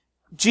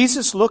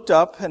Jesus looked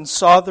up and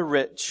saw the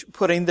rich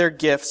putting their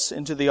gifts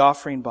into the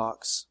offering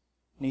box.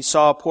 And he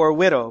saw a poor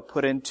widow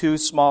put in 2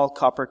 small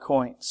copper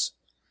coins.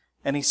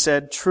 And he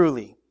said,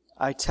 "Truly,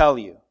 I tell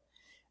you,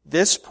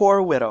 this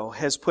poor widow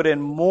has put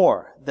in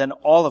more than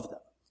all of them,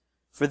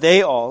 for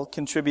they all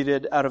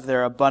contributed out of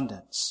their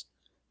abundance.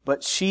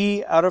 But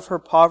she, out of her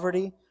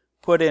poverty,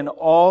 put in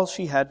all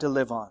she had to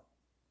live on."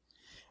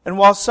 And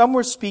while some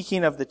were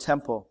speaking of the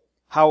temple,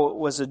 how it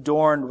was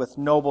adorned with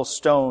noble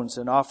stones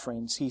and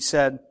offerings, he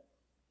said,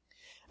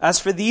 "As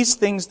for these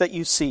things that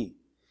you see,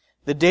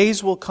 the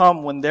days will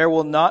come when there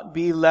will not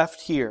be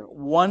left here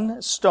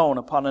one stone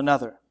upon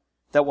another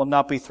that will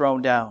not be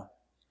thrown down."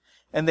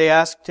 And they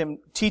asked him,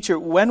 "Teacher,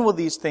 when will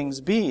these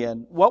things be?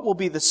 And what will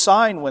be the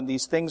sign when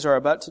these things are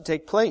about to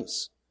take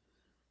place?"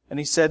 And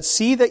he said,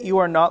 "See that you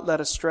are not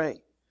led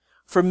astray.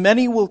 For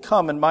many will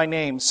come in my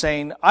name,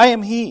 saying, 'I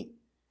am he,'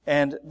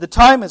 and 'the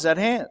time is at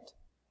hand.'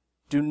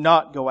 Do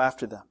not go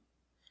after them.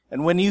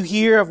 And when you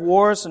hear of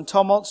wars and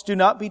tumults, do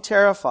not be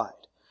terrified.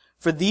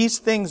 For these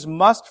things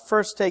must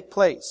first take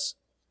place,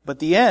 but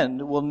the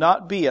end will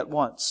not be at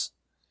once."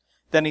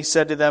 Then he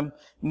said to them,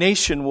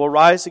 "Nation will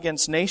rise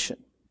against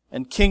nation,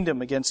 and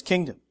kingdom against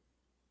kingdom.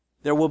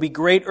 There will be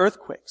great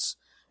earthquakes,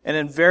 and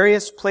in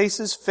various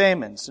places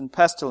famines and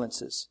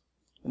pestilences,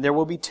 and there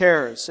will be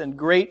terrors and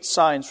great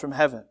signs from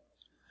heaven.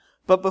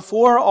 But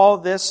before all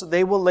this,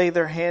 they will lay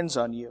their hands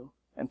on you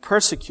and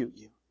persecute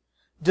you,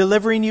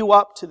 delivering you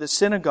up to the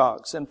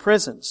synagogues and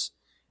prisons,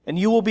 and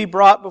you will be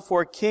brought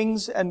before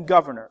kings and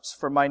governors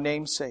for my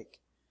name's sake.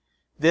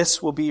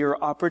 This will be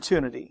your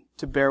opportunity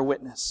to bear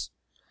witness.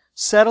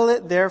 Settle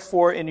it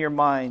therefore in your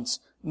minds,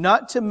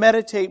 not to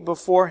meditate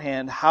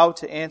beforehand how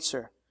to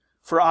answer.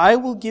 For I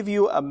will give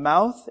you a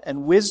mouth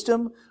and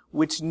wisdom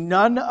which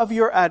none of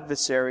your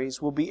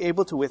adversaries will be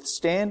able to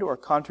withstand or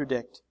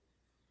contradict.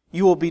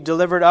 You will be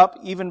delivered up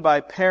even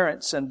by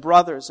parents and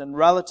brothers and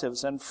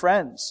relatives and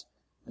friends,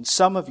 and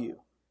some of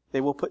you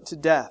they will put to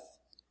death.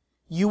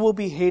 You will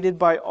be hated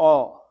by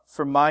all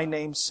for my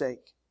name's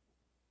sake.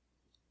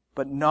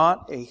 But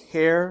not a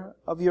hair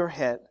of your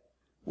head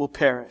will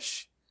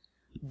perish.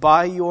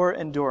 By your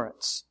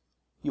endurance,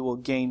 you will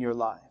gain your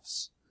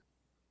lives."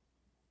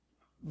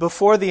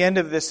 Before the end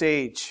of this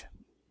age,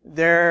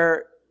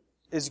 there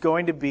is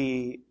going to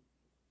be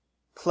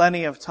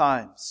plenty of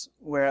times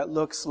where it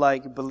looks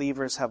like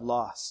believers have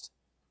lost.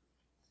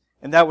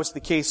 And that was the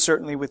case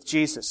certainly with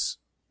Jesus.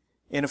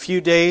 In a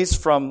few days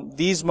from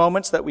these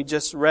moments that we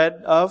just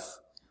read of,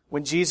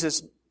 when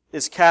Jesus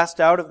is cast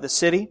out of the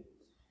city,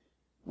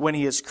 when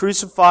he is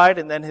crucified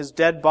and then his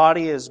dead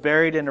body is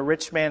buried in a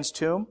rich man's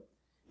tomb,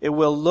 it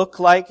will look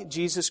like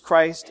Jesus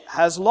Christ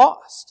has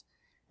lost.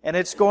 And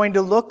it's going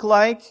to look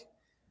like,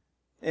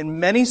 in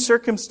many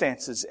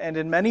circumstances and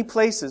in many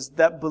places,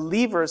 that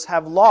believers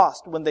have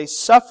lost when they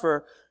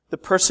suffer the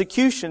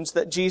persecutions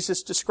that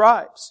Jesus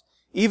describes.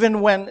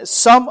 Even when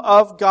some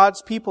of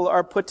God's people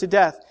are put to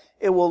death,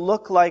 it will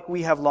look like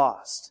we have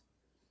lost.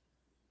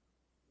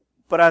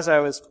 But as I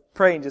was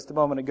praying just a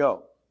moment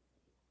ago,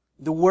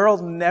 the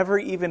world never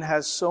even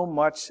has so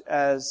much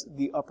as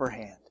the upper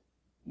hand.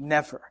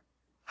 Never.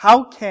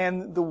 How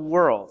can the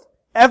world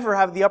ever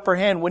have the upper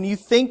hand when you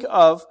think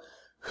of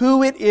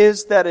who it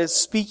is that is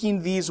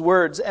speaking these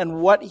words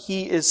and what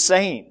he is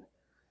saying?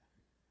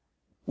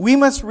 We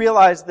must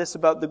realize this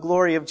about the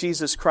glory of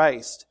Jesus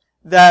Christ,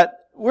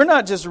 that we're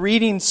not just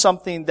reading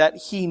something that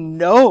he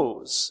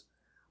knows,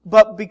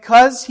 but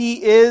because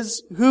he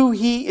is who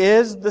he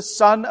is, the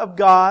Son of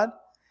God,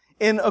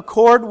 in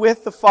accord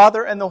with the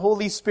Father and the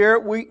Holy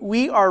Spirit,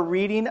 we are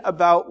reading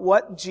about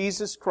what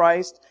Jesus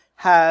Christ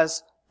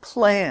has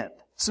planned.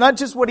 It's not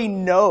just what he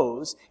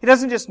knows. He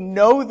doesn't just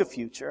know the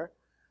future,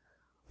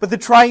 but the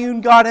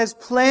triune God has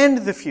planned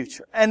the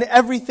future and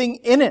everything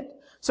in it.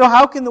 So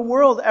how can the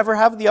world ever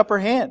have the upper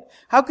hand?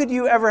 How could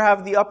you ever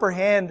have the upper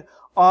hand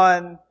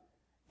on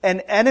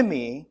an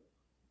enemy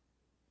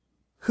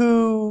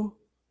who,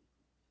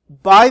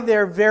 by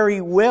their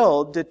very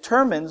will,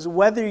 determines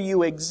whether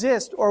you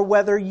exist or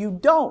whether you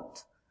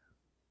don't?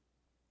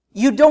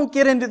 You don't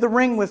get into the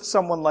ring with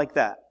someone like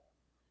that.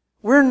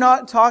 We're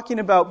not talking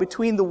about,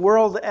 between the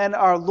world and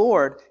our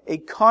Lord, a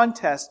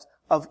contest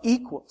of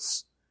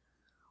equals.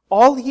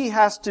 All he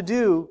has to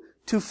do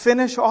to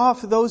finish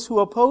off those who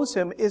oppose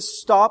him is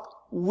stop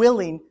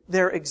willing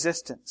their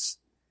existence.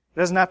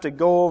 He doesn't have to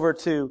go over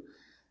to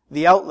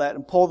the outlet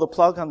and pull the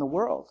plug on the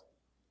world.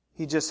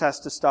 He just has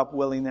to stop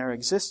willing their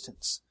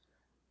existence.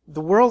 The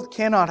world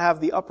cannot have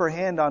the upper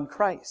hand on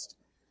Christ,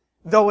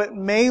 though it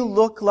may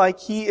look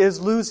like he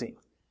is losing.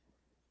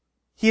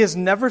 He is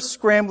never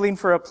scrambling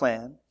for a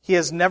plan. He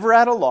is never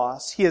at a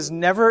loss. He is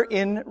never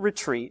in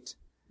retreat.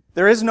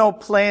 There is no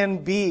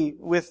plan B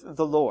with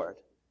the Lord.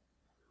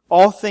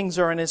 All things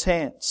are in his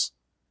hands.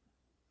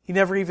 He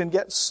never even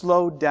gets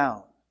slowed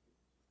down.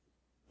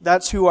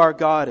 That's who our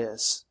God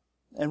is.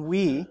 And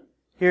we,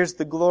 here's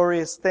the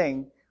glorious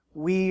thing,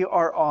 we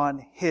are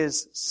on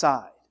his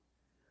side.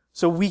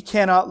 So we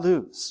cannot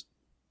lose.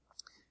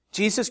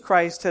 Jesus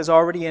Christ has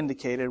already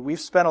indicated, we've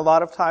spent a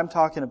lot of time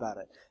talking about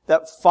it,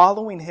 that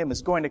following Him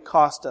is going to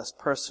cost us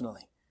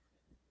personally.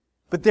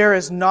 But there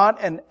is not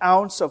an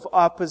ounce of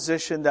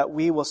opposition that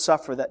we will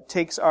suffer that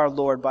takes our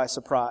Lord by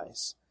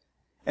surprise.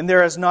 And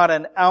there is not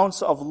an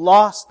ounce of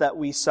loss that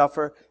we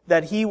suffer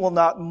that He will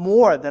not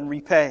more than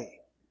repay.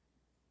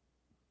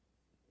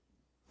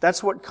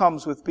 That's what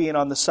comes with being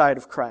on the side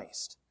of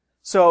Christ.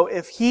 So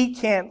if He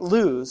can't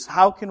lose,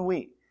 how can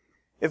we?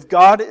 If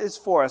God is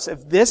for us,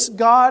 if this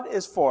God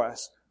is for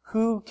us,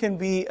 who can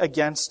be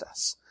against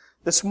us?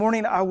 This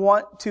morning I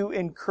want to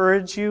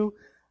encourage you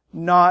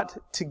not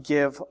to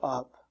give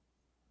up,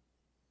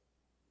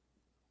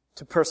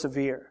 to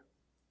persevere.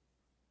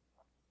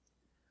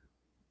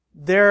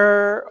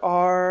 There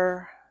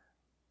are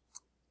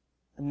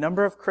a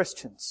number of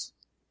Christians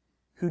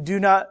who do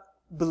not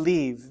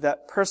believe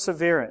that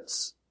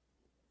perseverance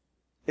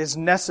is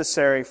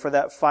necessary for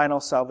that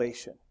final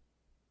salvation.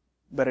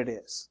 But it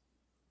is.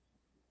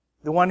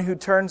 The one who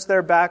turns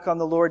their back on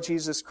the Lord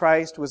Jesus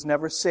Christ was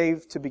never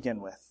saved to begin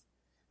with.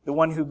 The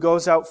one who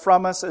goes out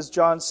from us, as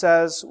John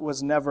says,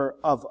 was never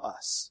of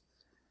us.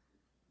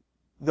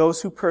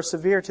 Those who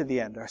persevere to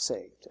the end are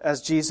saved.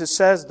 As Jesus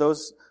says,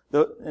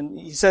 and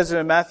He says it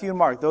in Matthew and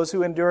Mark, those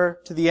who endure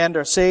to the end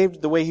are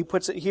saved. The way He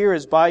puts it here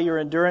is by your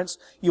endurance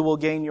you will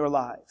gain your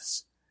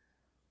lives.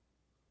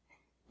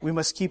 We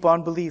must keep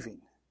on believing.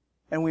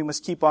 And we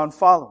must keep on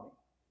following.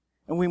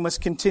 And we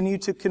must continue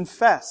to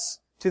confess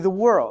to the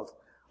world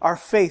our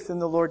faith in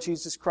the Lord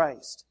Jesus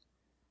Christ.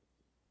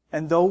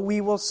 And though we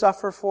will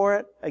suffer for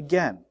it,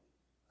 again,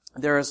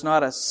 there is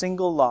not a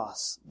single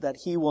loss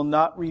that He will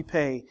not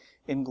repay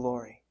in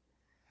glory.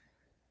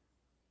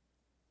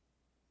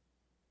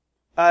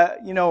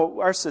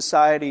 Our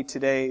society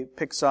today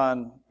picks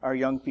on our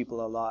young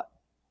people a lot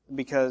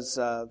because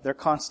they're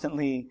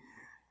constantly,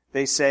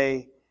 they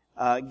say,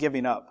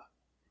 giving up.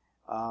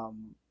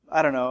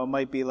 I don't know, it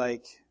might be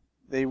like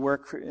they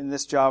work in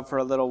this job for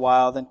a little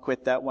while, then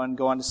quit that one,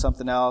 go on to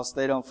something else.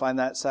 They don't find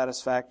that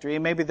satisfactory.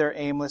 And maybe they're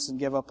aimless and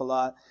give up a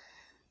lot.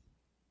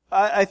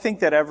 I think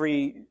that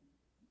every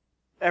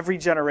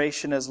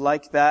generation is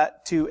like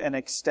that to an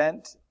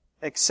extent,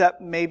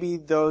 except maybe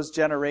those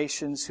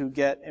generations who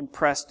get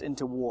impressed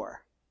into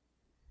war.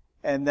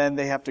 And then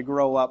they have to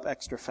grow up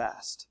extra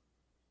fast.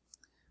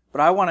 But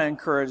I want to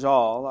encourage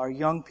all, our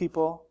young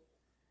people,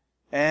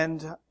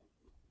 and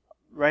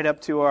right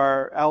up to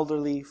our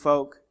elderly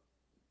folk,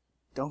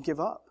 don't give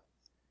up.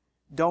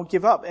 Don't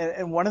give up.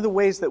 And one of the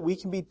ways that we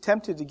can be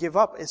tempted to give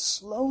up is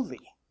slowly.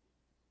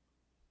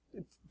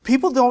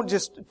 People don't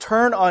just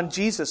turn on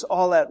Jesus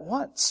all at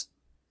once.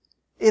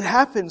 It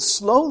happens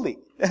slowly.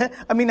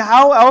 I mean,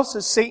 how else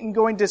is Satan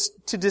going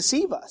to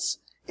deceive us?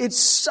 It's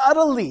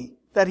subtly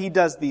that he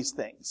does these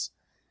things.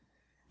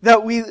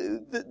 That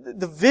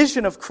the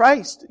vision of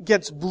Christ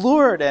gets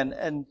blurred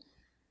and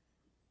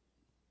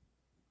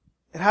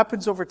it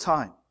happens over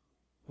time.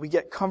 We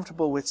get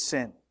comfortable with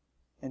sin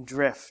and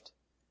drift.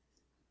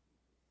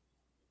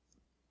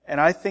 And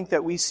I think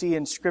that we see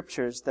in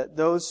Scriptures that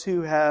those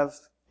who have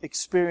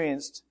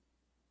experienced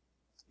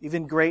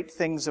even great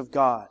things of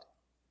God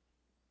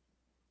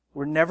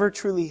were never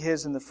truly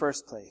His in the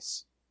first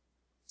place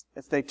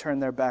if they turn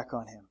their back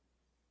on Him.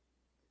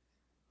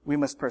 We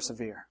must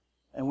persevere,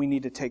 and we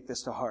need to take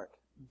this to heart.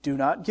 Do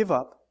not give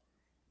up.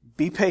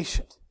 Be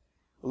patient.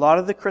 A lot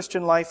of the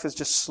Christian life is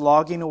just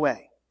slogging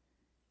away.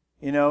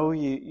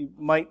 You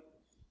might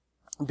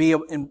be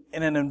in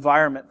an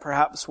environment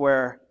perhaps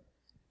where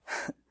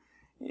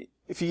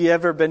if you've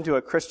ever been to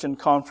a Christian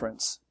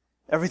conference,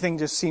 everything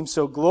just seems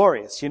so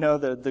glorious.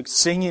 The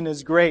singing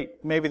is great.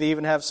 Maybe they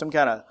even have some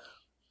kind of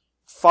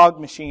fog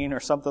machine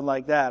or something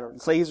like that, or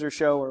laser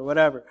show or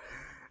whatever.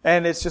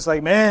 And it's just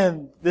like,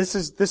 man, this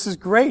is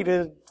great.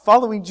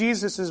 Following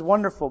Jesus is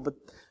wonderful. But,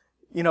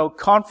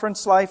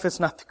 conference life is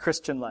not the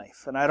Christian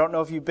life. And I don't know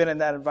if you've been in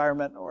that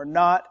environment or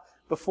not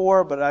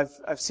before, but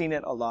I've seen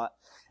it a lot.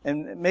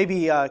 And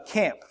maybe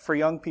camp for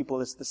young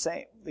people is the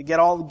same. They get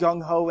all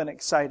gung-ho and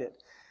excited.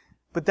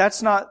 But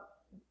that's not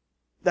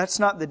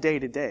the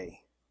day-to-day.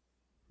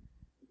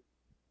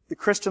 The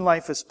Christian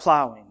life is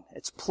plowing.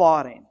 It's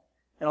plodding.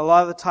 And a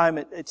lot of the time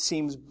it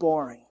seems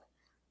boring.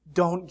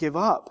 Don't give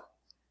up.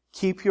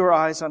 Keep your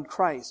eyes on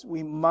Christ.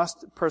 We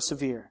must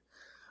persevere.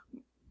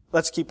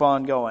 Let's keep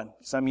on going,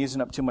 because I'm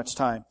using up too much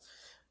time.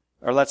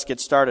 Or let's get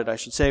started, I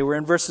should say. We're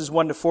in verses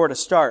 1 to 4 to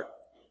start.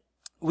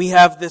 We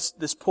have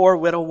this poor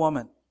widow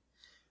woman.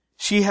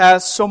 She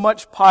has so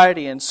much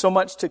piety and so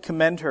much to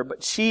commend her,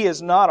 but she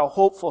is not a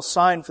hopeful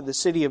sign for the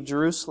city of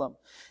Jerusalem.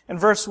 In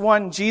verse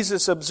 1,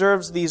 Jesus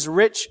observes these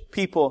rich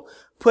people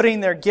putting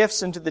their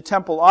gifts into the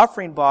temple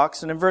offering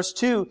box. And in verse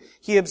 2,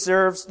 He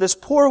observes this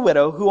poor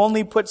widow who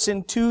only puts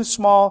in 2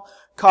 small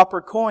copper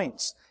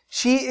coins.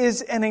 She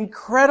is an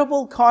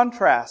incredible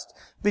contrast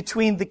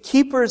between the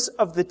keepers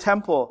of the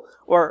temple,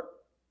 or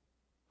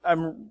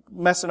I'm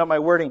messing up my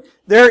wording.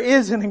 There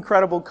is an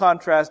incredible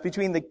contrast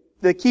between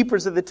the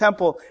keepers of the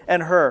temple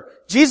and her.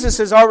 Jesus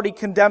has already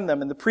condemned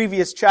them in the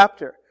previous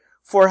chapter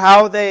for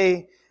how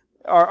they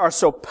are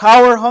so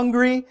power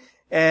hungry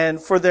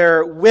and for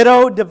their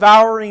widow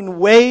devouring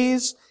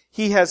ways.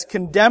 He has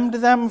condemned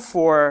them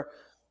for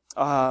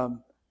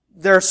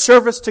their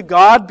service to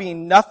God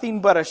being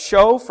nothing but a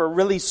show, for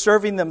really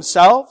serving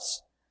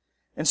themselves.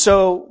 And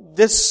so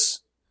this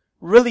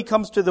really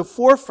comes to the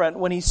forefront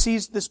when he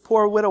sees this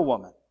poor widow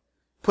woman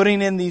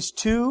putting in these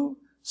 2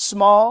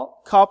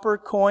 small copper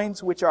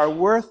coins which are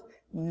worth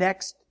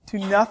next to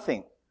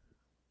nothing.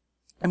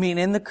 I mean,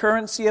 in the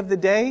currency of the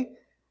day,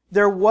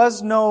 there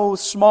was no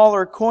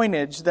smaller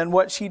coinage than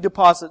what she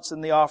deposits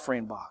in the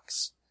offering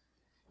box.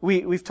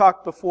 We've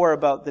talked before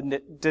about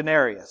the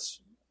denarius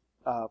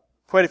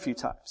quite a few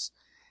times.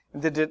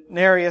 The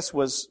denarius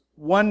was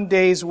 1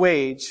 day's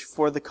wage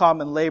for the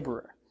common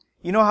laborer.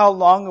 You know how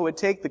long it would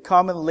take the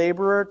common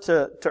laborer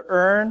to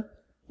earn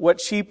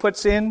what she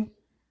puts in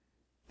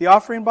the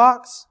offering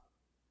box?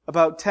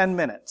 About 10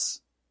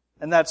 minutes.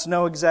 And that's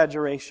no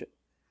exaggeration.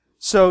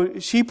 So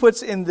she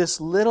puts in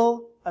this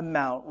little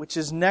amount, which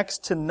is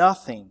next to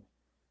nothing.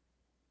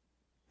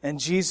 And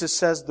Jesus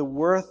says the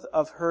worth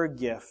of her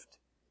gift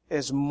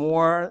is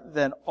more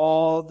than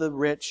all the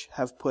rich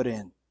have put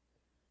in.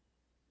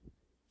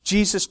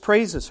 Jesus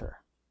praises her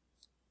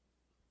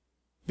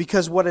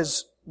because what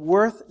is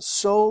worth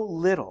so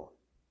little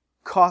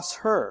costs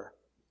her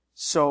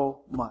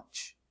so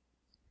much.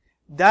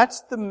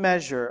 That's the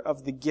measure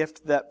of the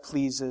gift that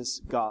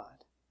pleases God.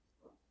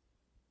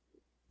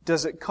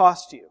 Does it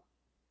cost you?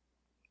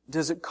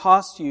 Does it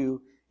cost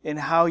you in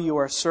how you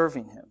are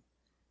serving Him?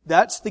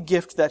 That's the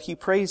gift that He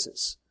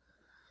praises.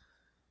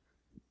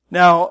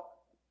 Now,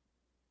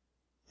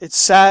 it's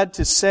sad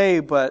to say,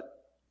 but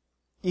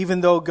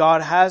even though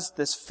God has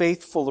this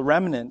faithful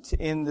remnant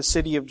in the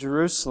city of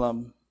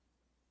Jerusalem,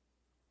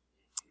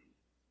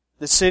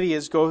 the city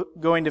is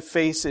going to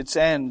face its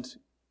end,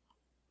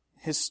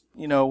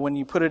 when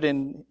you put it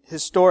in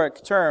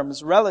historic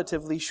terms,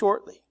 relatively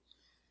shortly.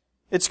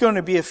 It's going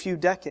to be a few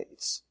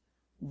decades.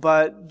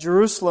 But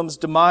Jerusalem's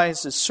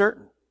demise is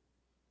certain.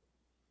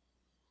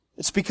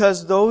 It's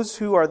because those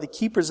who are the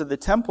keepers of the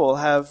temple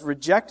have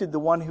rejected the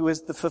one who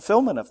is the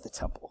fulfillment of the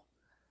temple.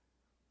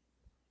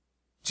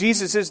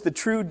 Jesus is the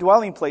true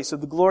dwelling place of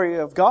the glory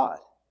of God.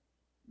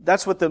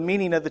 That's what the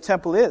meaning of the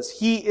temple is.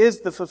 He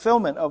is the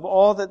fulfillment of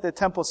all that the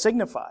temple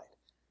signified.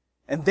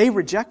 And they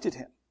rejected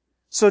Him.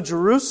 So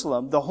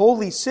Jerusalem, the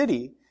holy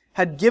city,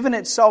 had given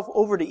itself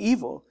over to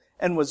evil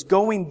and was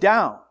going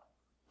down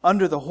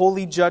under the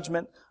holy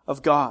judgment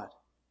of God.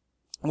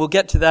 We'll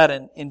get to that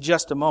in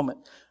just a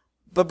moment.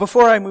 But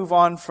before I move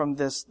on from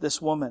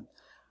this woman,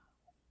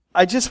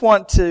 I just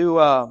want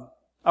to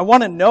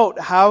note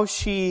how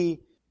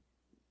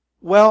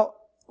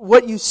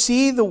what you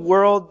see the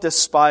world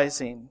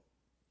despising,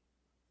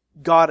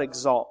 God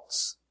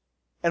exalts.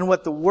 And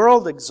what the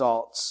world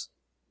exalts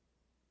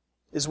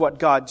is what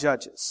God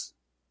judges.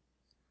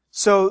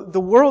 So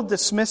the world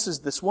dismisses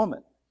this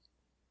woman.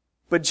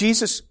 But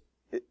Jesus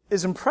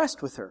is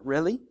impressed with her,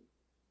 really.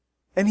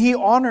 And He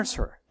honors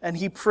her, and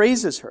He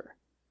praises her.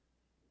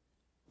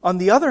 On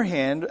the other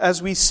hand,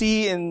 as we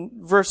see in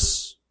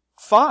verse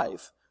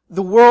 5,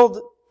 the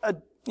world,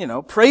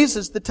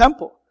 praises the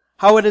temple,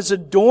 how it is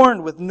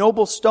adorned with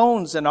noble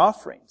stones and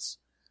offerings.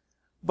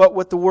 But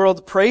what the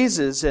world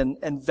praises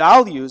and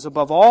values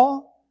above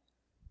all,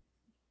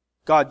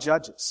 God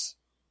judges.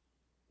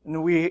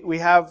 And we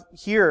have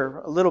here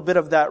a little bit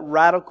of that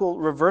radical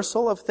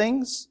reversal of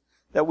things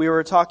that we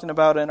were talking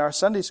about in our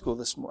Sunday school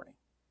this morning.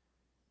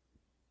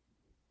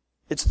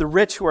 It's the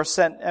rich who are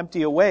sent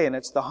empty away, and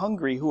it's the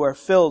hungry who are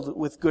filled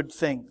with good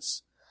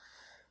things.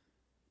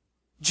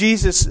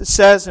 Jesus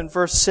says in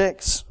verse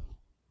 6,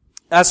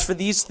 "As for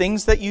these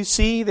things that you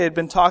see," they had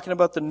been talking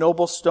about the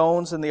noble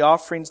stones and the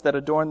offerings that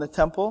adorn the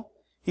temple.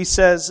 He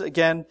says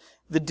again,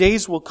 "The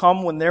days will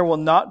come when there will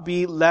not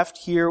be left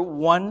here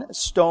one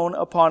stone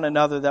upon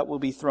another that will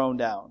be thrown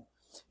down."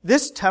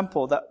 This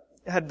temple that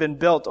had been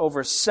built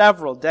over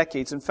several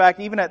decades, in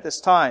fact, even at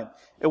this time,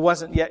 it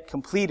wasn't yet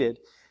completed.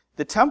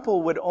 The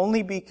temple would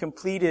only be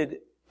completed,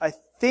 I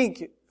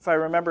think, if I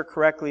remember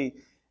correctly,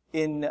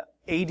 in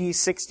AD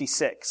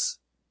 66.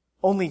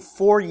 Only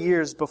 4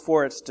 years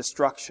before its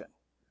destruction.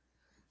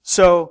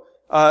 So,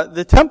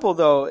 the temple,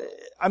 though, it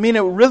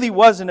really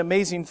was an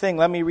amazing thing.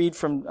 Let me read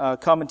from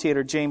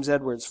commentator James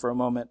Edwards for a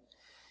moment.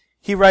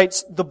 He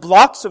writes, "The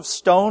blocks of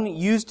stone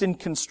used in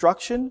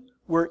construction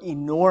were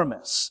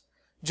enormous.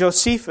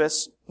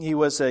 Josephus," he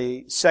was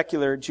a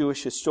secular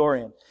Jewish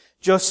historian,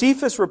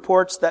 "Josephus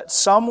reports that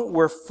some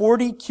were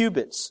 40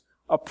 cubits,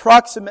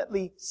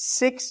 approximately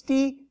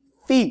 60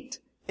 feet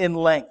in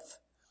length.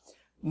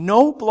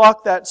 No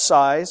block that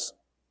size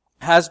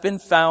has been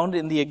found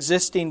in the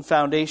existing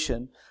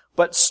foundation,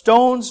 but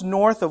stones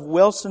north of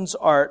Wilson's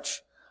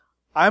Arch,"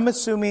 I'm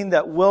assuming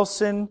that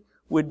Wilson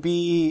would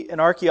be an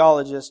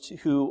archaeologist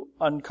who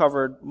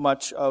uncovered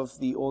much of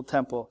the old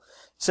temple.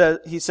 So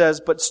he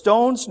says, "But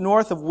stones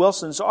north of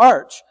Wilson's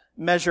Arch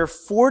measure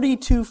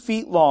 42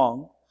 feet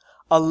long,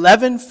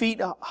 11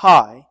 feet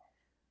high,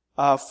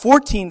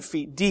 14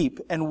 feet deep,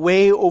 and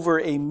weigh over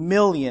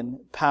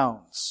 1,000,000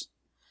 pounds.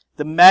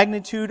 The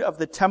magnitude of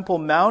the Temple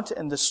Mount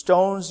and the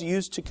stones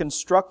used to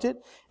construct it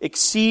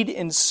exceed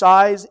in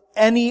size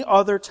any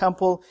other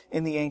temple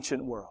in the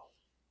ancient world.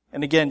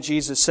 And again,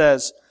 Jesus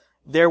says,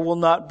 there will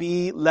not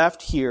be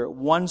left here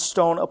one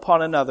stone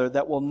upon another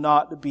that will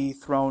not be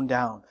thrown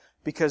down,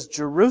 because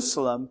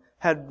Jerusalem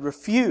had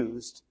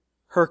refused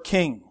her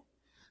king.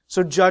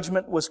 So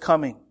judgment was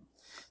coming.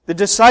 The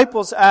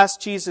disciples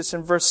asked Jesus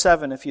in verse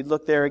 7, if you'd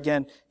look there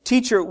again,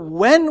 "Teacher,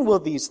 when will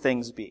these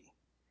things be?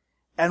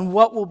 And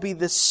what will be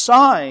the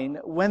sign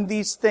when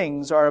these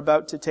things are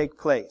about to take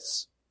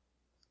place?"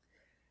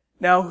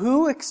 Now,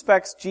 who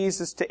expects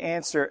Jesus to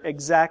answer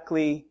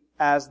exactly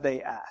as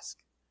they ask?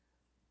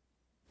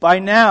 By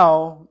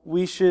now,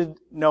 we should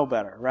know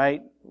better,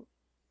 right?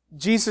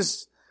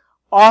 Jesus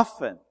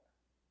often,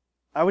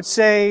 I would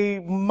say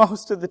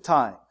most of the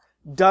time,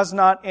 does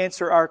not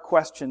answer our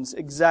questions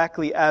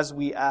exactly as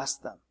we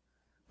ask them.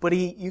 But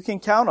you can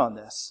count on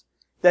this,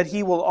 that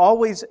He will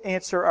always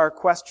answer our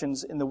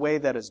questions in the way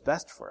that is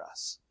best for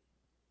us.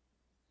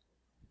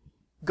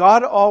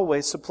 God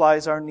always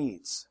supplies our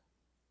needs.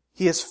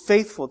 He is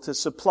faithful to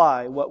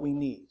supply what we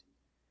need.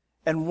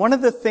 And one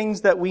of the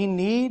things that we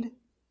need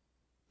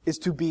is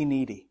to be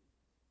needy.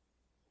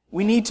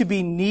 We need to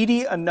be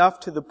needy enough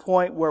to the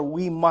point where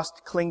we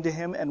must cling to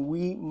Him and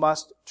we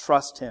must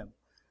trust Him.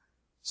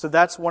 So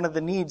that's one of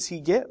the needs He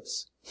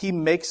gives. He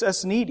makes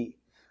us needy.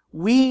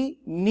 We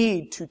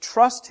need to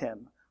trust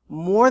Him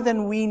more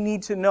than we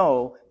need to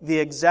know the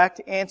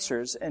exact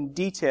answers and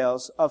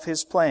details of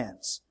His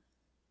plans.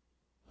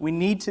 We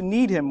need to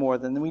need Him more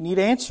than we need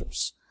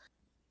answers.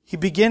 He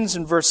begins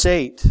in verse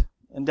 8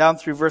 and down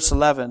through verse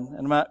 11, and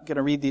I'm not going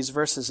to read these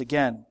verses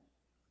again,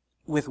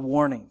 with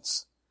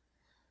warnings.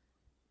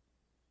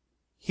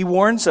 He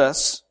warns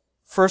us,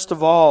 first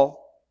of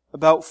all,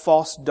 about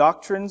false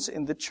doctrines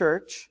in the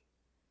church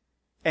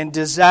and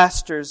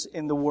disasters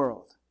in the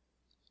world.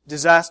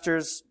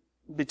 Disasters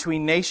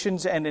between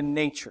nations and in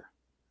nature.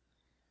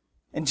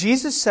 And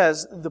Jesus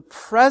says the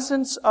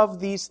presence of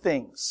these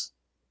things,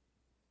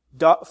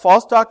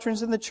 false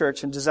doctrines in the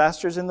church and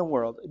disasters in the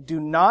world,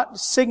 do not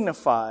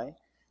signify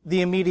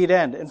the immediate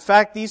end. In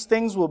fact, these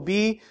things will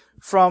be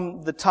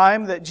from the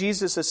time that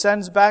Jesus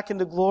ascends back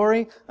into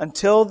glory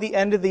until the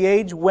end of the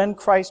age when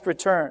Christ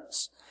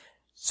returns.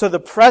 So the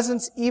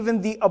presence,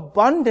 even the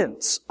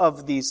abundance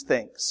of these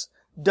things,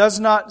 does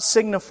not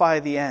signify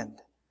the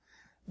end.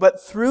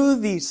 But through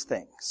these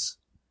things,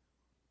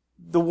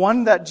 the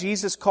one that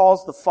Jesus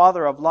calls the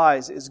father of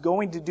lies is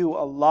going to do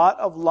a lot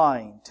of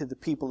lying to the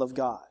people of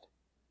God.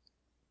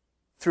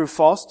 Through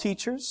false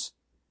teachers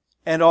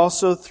and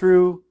also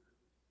through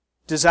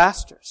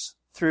disasters,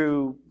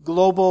 through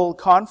global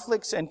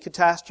conflicts and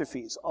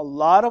catastrophes. A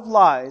lot of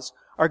lies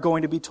are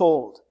going to be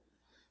told.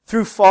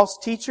 Through false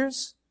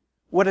teachers,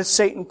 what does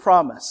Satan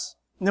promise?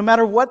 No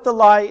matter what the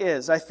lie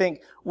is, I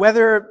think,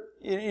 whether,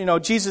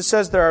 Jesus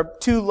says there are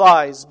two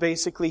lies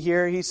basically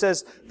here. He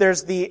says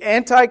there's the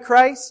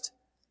antichrists,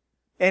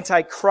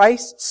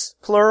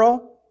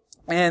 plural,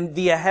 and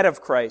the ahead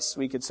of Christ,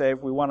 we could say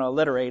if we want to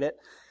alliterate it.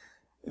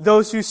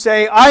 Those who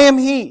say, "I am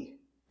He,"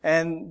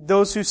 and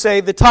those who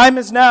say, "The time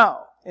is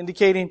now,"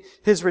 indicating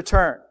His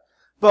return.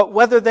 But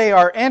whether they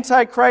are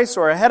antichrist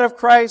or ahead of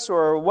Christ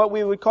or what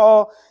we would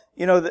call,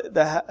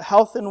 the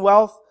health and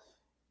wealth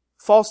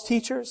false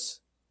teachers,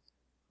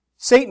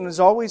 Satan is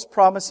always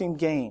promising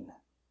gain.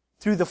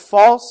 Through the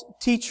false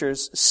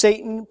teachers,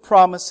 Satan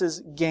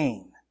promises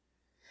gain.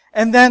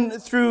 And then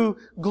through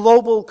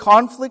global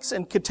conflicts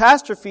and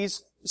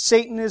catastrophes,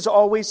 Satan is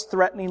always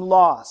threatening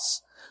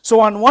loss. So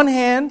on one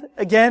hand,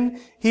 again,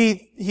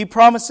 he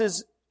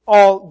promises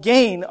all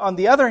gain. On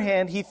the other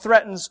hand, he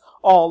threatens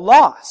all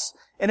loss.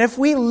 And if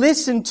we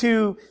listen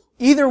to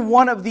either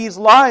one of these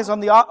lies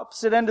on the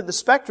opposite end of the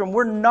spectrum,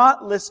 we're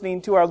not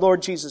listening to our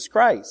Lord Jesus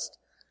Christ.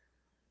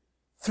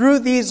 Through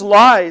these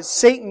lies,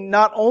 Satan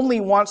not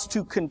only wants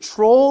to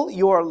control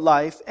your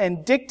life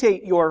and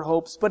dictate your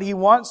hopes, but he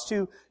wants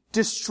to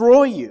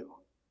destroy you.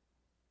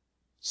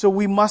 So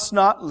we must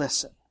not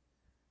listen.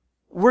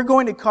 We're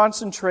going to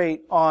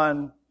concentrate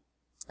on,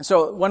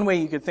 so one way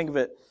you could think of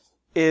it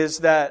is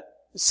that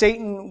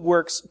Satan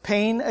works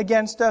pain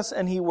against us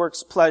and he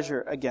works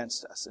pleasure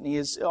against us. And he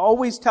is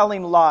always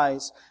telling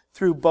lies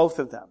through both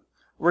of them.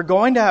 We're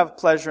going to have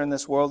pleasure in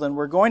this world and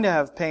we're going to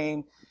have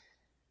pain.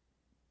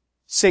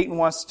 Satan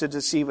wants to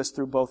deceive us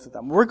through both of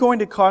them. We're going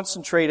to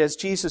concentrate, as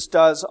Jesus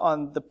does,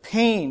 on the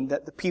pain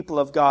that the people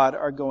of God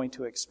are going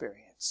to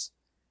experience.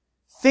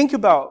 Think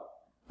about,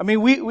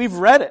 we've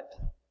read it.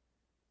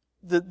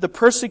 The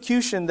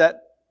persecution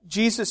that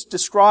Jesus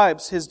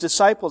describes His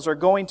disciples are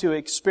going to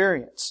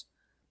experience.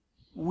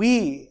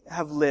 We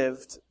have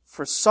lived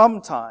for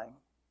some time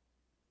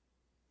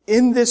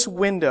in this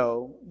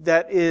window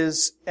that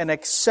is an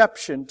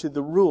exception to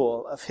the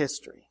rule of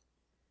history.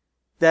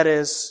 That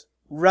is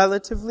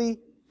relatively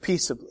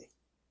peaceably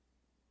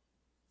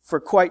for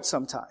quite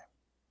some time.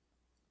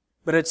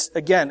 But it's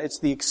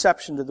the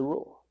exception to the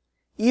rule.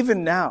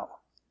 Even now,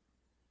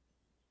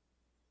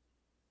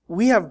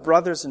 we have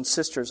brothers and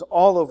sisters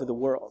all over the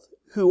world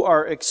who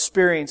are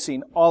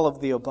experiencing all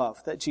of the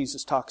above that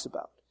Jesus talks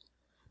about.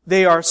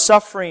 They are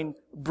suffering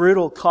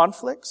brutal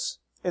conflicts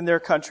in their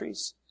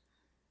countries,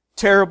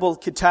 terrible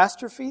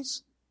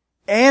catastrophes,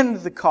 and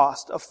the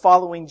cost of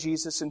following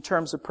Jesus in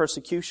terms of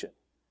persecution.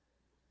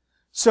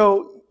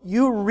 So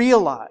you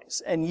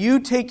realize, and you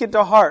take it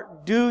to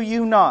heart, do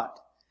you not,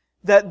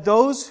 that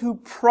those who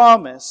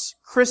promise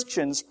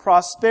Christians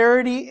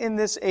prosperity in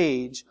this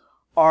age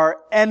are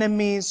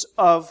enemies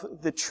of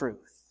the truth.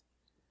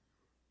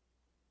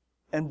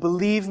 And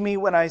believe me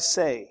when I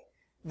say,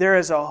 there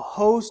is a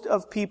host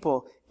of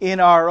people in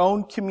our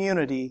own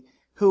community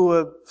who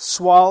have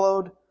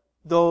swallowed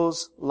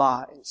those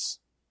lies.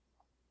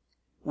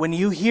 When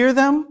you hear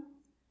them,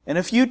 and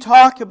if you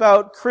talk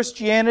about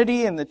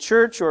Christianity and the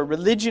church or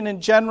religion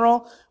in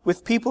general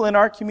with people in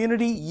our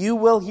community, you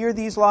will hear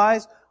these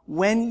lies.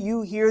 When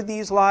you hear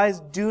these lies,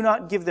 do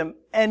not give them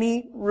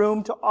any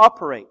room to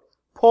operate.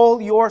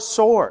 Pull your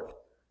sword,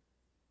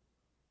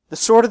 the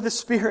sword of the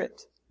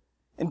Spirit,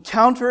 and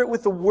counter it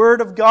with the Word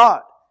of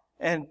God.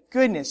 And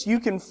goodness, you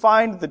can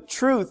find the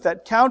truth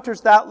that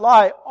counters that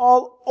lie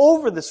all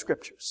over the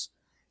Scriptures.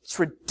 It's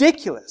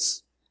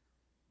ridiculous.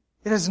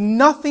 It is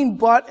nothing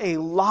but a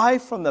lie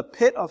from the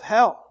pit of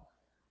hell.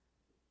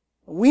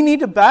 We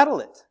need to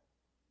battle it.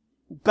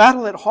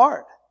 Battle it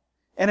hard.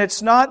 And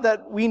it's not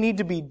that we need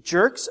to be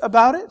jerks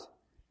about it.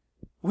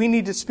 We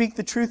need to speak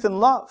the truth in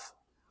love.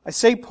 I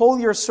say pull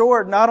your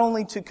sword not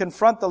only to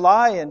confront the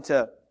lie and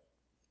to,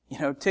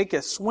 take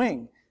a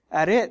swing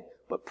at it,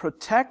 but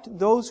protect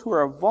those who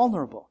are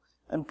vulnerable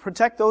and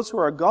protect those who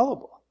are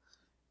gullible.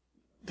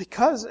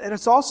 Because, and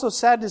it's also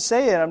sad to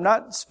say, and I'm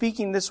not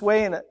speaking this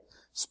way in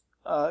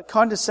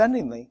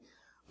condescendingly,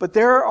 but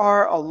there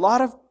are a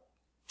lot of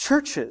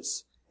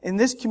churches in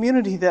this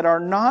community that are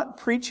not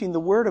preaching the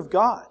Word of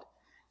God.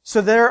 So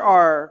there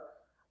are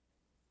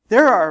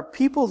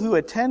people who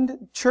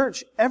attend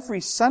church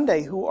every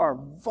Sunday who are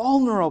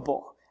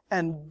vulnerable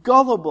and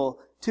gullible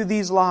to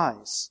these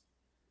lies.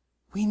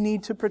 We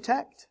need to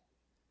protect.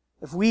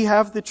 If we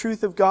have the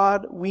truth of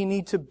God, we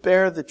need to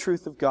bear the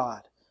truth of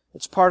God.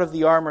 It's part of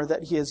the armor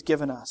that He has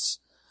given us.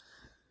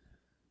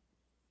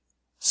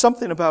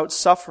 Something about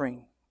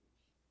suffering.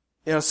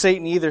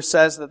 Satan either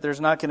says that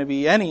there's not going to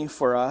be any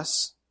for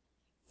us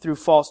through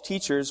false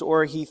teachers,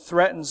 or he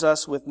threatens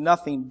us with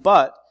nothing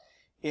but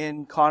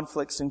in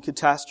conflicts and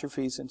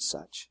catastrophes and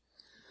such.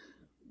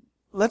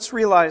 Let's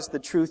realize the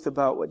truth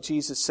about what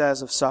Jesus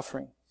says of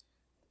suffering.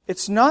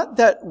 It's not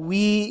that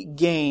we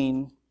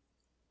gain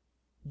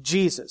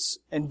Jesus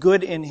and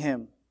good in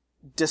Him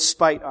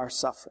despite our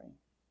suffering.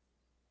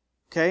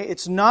 Okay?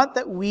 It's not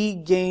that we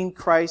gain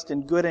Christ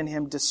and good in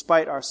Him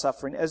despite our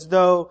suffering, as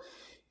though,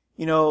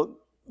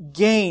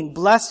 gain,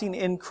 blessing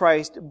in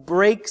Christ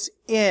breaks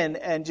in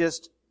and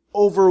just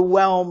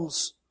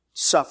overwhelms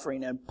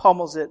suffering and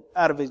pummels it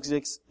out of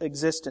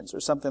existence or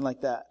something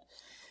like that.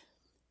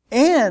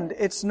 And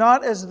it's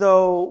not as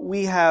though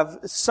we have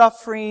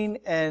suffering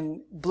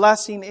and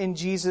blessing in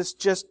Jesus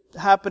just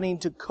happening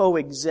to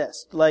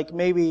coexist. Like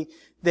maybe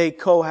they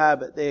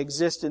cohabit, they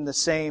exist in the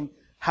same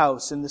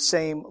house, in the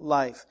same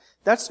life.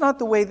 That's not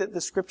the way that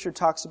the Scripture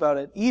talks about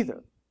it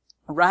either.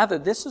 Rather,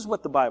 this is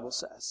what the Bible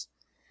says.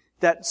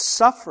 That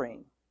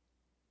suffering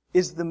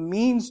is the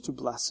means to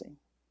blessing.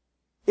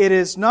 It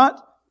is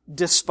not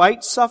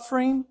despite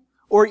suffering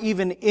or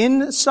even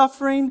in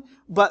suffering,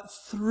 but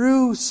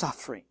through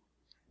suffering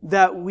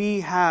that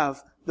we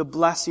have the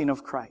blessing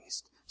of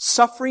Christ.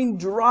 Suffering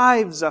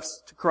drives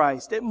us to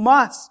Christ. It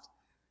must.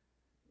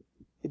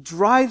 It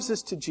drives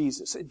us to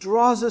Jesus. It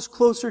draws us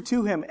closer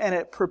to Him, and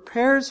it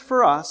prepares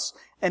for us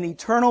an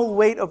eternal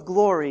weight of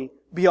glory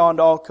beyond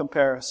all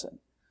comparison.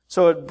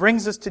 So it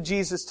brings us to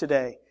Jesus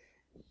today,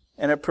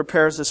 and it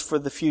prepares us for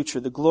the future,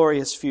 the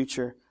glorious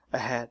future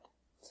ahead.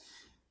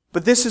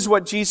 But this is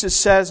what Jesus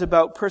says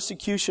about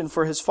persecution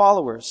for His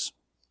followers.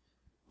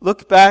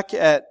 Look back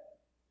at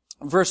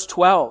verse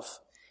 12.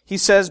 He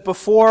says,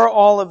 before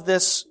all of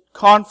this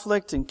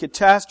conflict and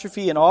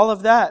catastrophe and all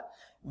of that,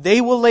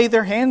 they will lay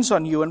their hands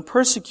on you and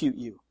persecute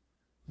you,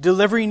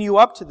 delivering you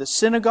up to the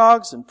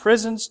synagogues and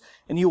prisons,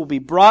 and you will be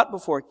brought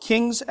before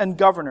kings and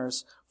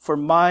governors for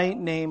my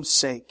name's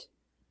sake.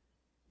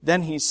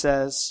 Then He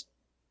says,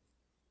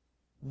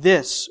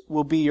 this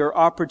will be your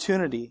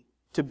opportunity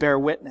to bear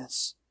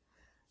witness.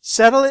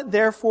 Settle it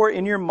therefore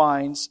in your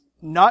minds,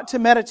 not to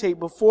meditate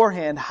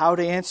beforehand how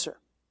to answer.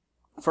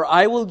 For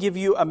I will give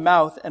you a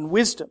mouth and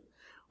wisdom,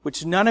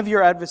 which none of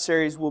your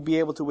adversaries will be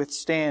able to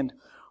withstand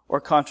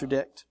or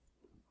contradict.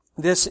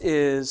 This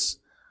is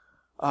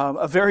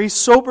a very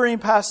sobering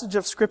passage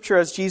of Scripture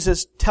as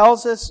Jesus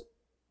tells us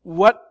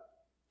what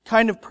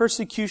kind of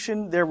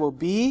persecution there will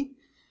be,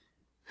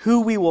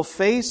 who we will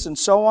face, and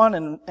so on.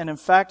 And in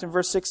fact, in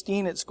verse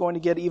 16, it's going to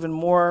get even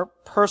more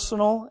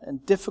personal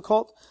and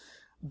difficult.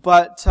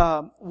 But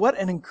what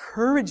an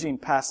encouraging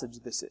passage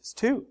this is,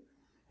 too,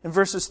 in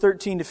verses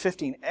 13 to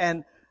 15.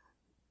 And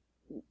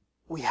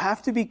we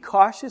have to be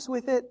cautious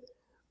with it,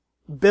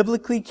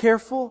 biblically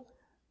careful,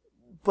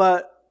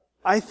 but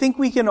I think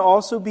we can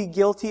also be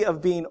guilty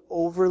of being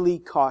overly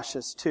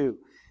cautious, too.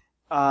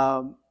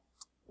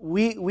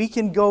 we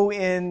can go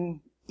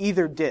in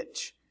either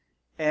ditch.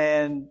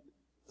 And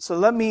so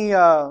let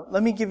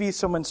me give you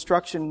some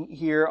instruction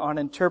here on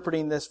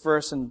interpreting this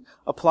verse and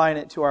applying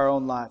it to our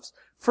own lives.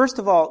 First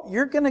of all,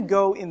 you're going to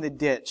go in the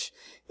ditch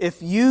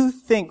if you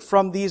think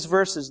from these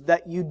verses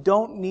that you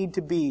don't need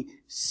to be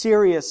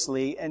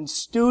seriously and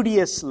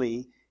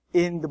studiously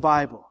in the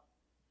Bible.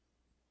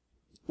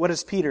 What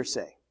does Peter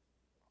say?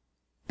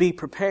 Be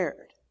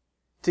prepared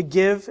to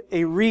give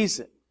a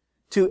reason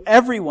to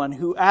everyone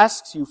who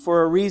asks you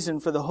for a reason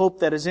for the hope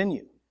that is in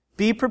you.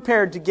 Be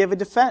prepared to give a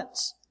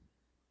defense.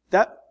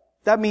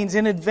 That means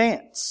in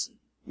advance.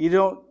 You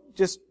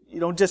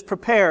don't just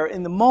prepare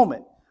in the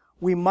moment.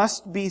 We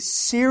must be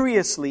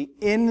seriously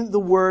in the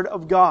Word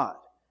of God.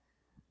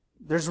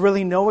 There's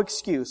really no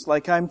excuse,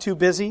 like I'm too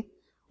busy,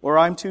 or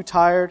I'm too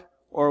tired,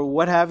 or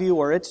what have you,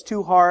 or it's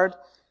too hard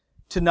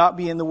to not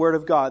be in the Word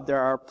of God. There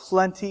are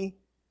plenty.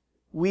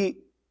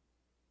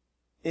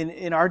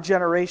 In our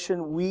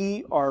generation,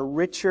 we are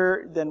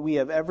richer than we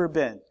have ever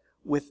been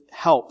with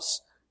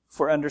helps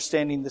for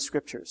understanding the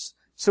Scriptures.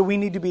 So we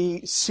need to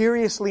be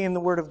seriously in the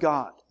Word of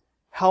God,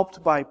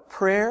 helped by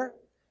prayer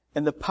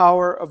and the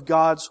power of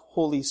God's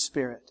Holy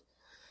Spirit.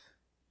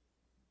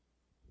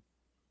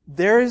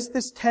 There is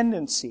this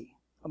tendency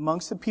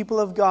amongst the people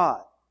of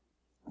God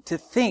to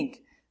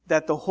think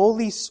that the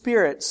Holy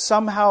Spirit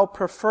somehow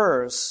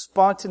prefers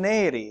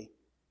spontaneity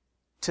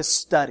to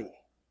study.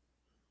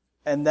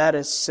 And that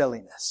is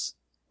silliness.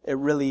 It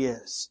really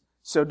is.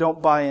 So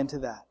don't buy into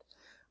that.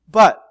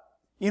 But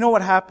you know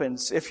what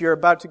happens if you're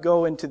about to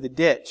go into the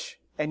ditch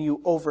and you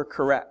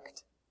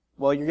overcorrect?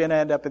 Well, you're going to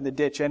end up in the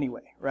ditch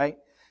anyway, right?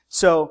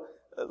 So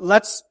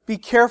let's be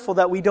careful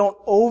that we don't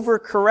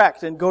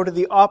overcorrect and go to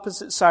the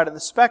opposite side of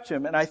the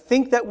spectrum. And I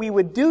think that we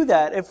would do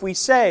that if we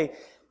say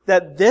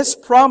that this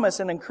promise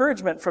and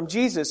encouragement from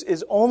Jesus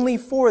is only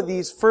for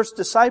these first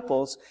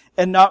disciples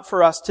and not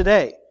for us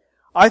today.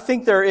 I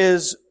think there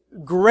is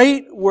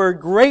great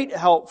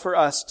help for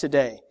us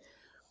today.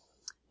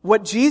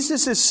 What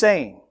Jesus is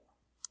saying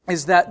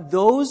is that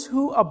those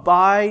who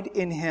abide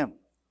in Him,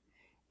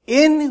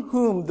 in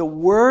whom the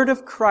Word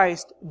of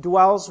Christ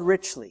dwells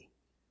richly,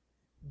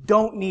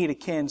 don't need a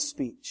canned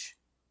speech.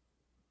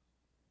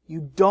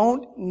 You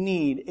don't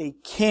need a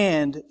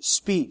canned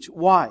speech.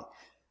 Why?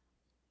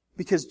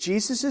 Because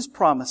Jesus is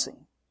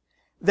promising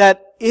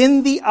that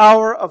in the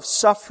hour of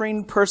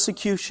suffering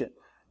persecution,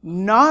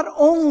 not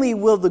only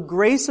will the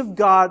grace of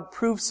God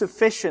prove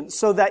sufficient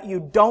so that you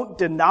don't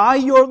deny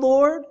your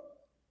Lord,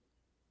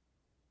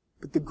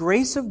 but the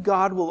grace of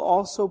God will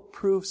also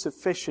prove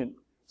sufficient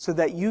so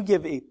that you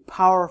give a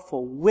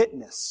powerful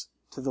witness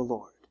to the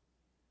Lord.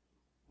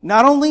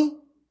 Not only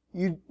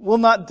you will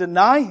not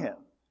deny Him,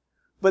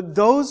 but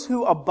those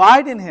who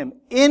abide in Him,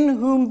 in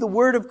whom the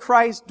Word of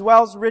Christ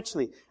dwells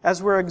richly,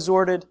 as we're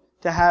exhorted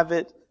to have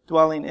it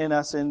dwelling in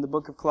us in the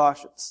book of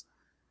Colossians,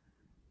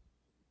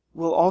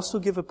 will also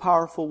give a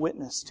powerful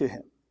witness to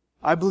Him.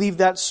 I believe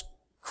that's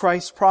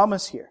Christ's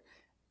promise here.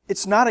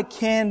 It's not a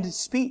canned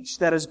speech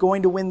that is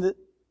going to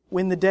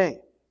win the day.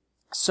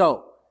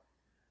 So,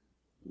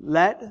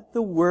 let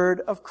the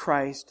Word of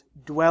Christ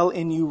dwell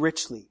in you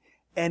richly,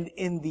 and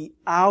in the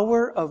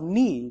hour of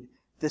need,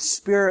 the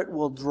Spirit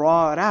will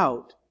draw it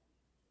out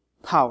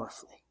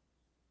powerfully.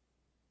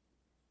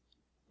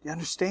 Do you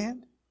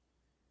understand?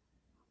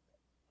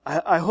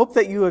 I hope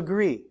that you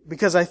agree,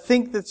 because I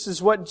think this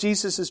is what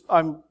Jesus is,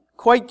 I'm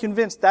quite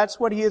convinced that's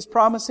what He is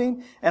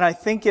promising, and I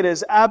think it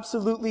is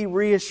absolutely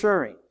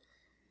reassuring.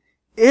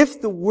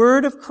 If the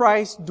Word of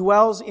Christ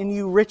dwells in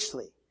you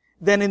richly,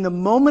 then in the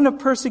moment of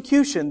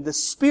persecution, the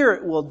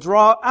Spirit will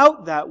draw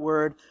out that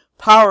Word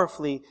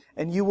powerfully,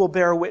 and you will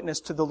bear witness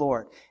to the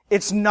Lord.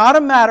 It's not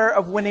a matter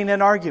of winning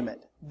an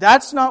argument.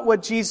 That's not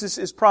what Jesus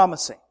is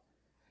promising.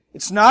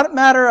 It's not a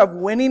matter of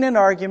winning an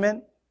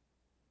argument,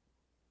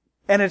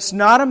 and it's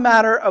not a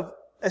matter of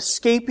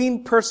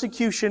escaping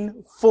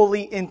persecution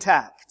fully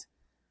intact.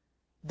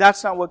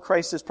 That's not what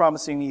Christ is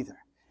promising either.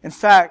 In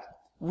fact,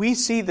 we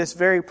see this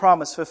very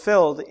promise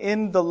fulfilled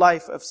in the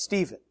life of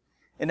Stephen.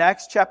 In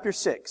Acts chapter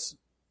 6,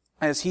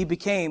 as he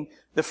became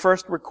the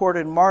first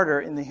recorded martyr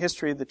in the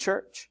history of the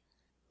church.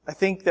 I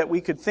think that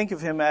we could think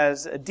of him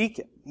as a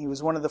deacon. He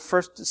was one of the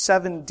first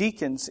 7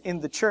 deacons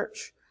in the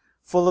church,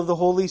 full of the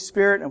Holy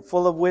Spirit and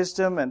full of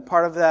wisdom, and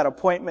part of that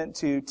appointment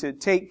to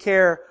take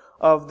care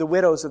of the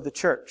widows of the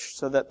church,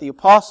 so that the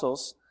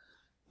apostles,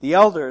 the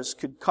elders,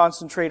 could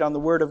concentrate on the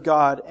Word of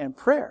God and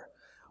prayer.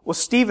 Well,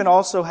 Stephen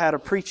also had a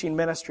preaching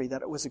ministry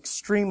that was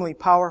extremely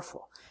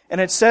powerful. And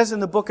it says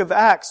in the book of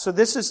Acts, so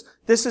this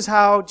is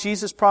how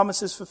Jesus'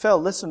 promise is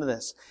fulfilled. Listen to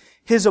this.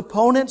 His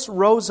opponents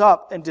rose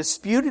up and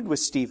disputed with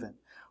Stephen,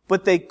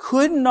 but they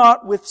could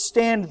not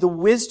withstand the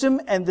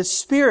wisdom and the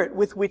spirit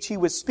with which he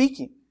was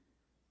speaking.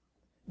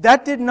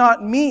 That did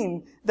not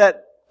mean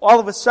that all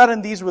of a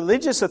sudden these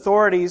religious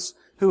authorities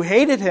who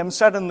hated him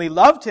suddenly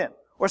loved him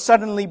or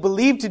suddenly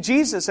believed to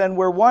Jesus and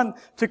were won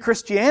to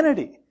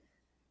Christianity.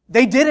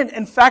 They didn't.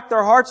 In fact,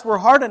 their hearts were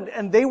hardened,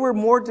 and they were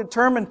more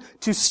determined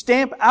to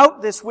stamp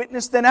out this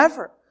witness than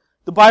ever.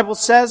 The Bible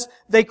says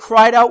they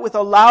cried out with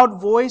a loud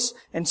voice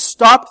and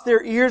stopped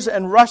their ears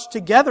and rushed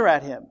together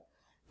at him.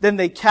 Then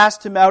they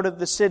cast him out of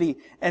the city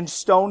and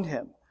stoned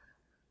him.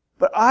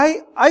 But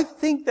I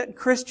think that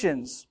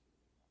Christians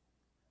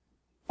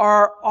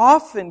are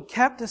often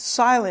kept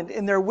silent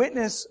in their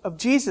witness of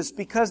Jesus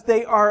because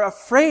they are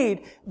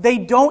afraid they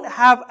don't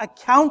have a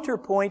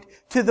counterpoint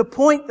to the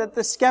point that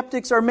the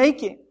skeptics are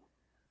making.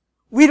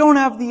 We don't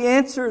have the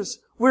answers.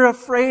 We're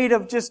afraid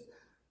of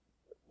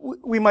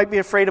we might be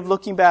afraid of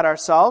looking bad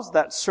ourselves.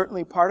 That's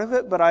certainly part of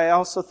it. But I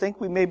also think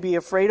we may be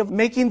afraid of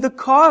making the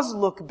cause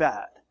look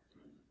bad.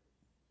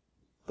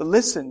 But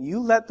listen, you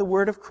let the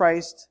word of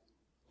Christ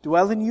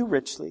dwell in you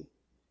richly.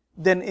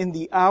 Then in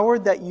the hour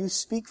that you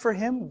speak for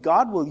Him,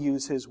 God will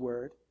use His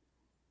word.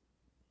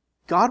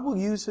 God will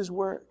use His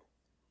word.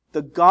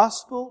 The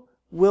gospel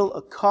will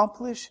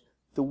accomplish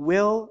the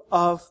will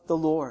of the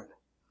Lord,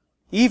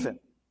 even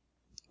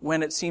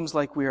when it seems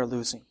like we are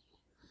losing.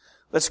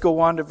 Let's go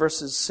on to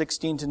verses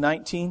 16 to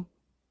 19.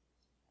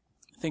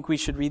 I think we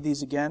should read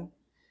these again.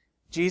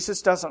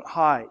 Jesus doesn't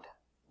hide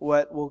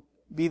what will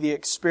be the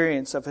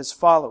experience of His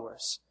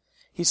followers.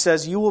 He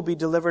says, you will be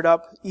delivered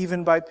up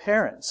even by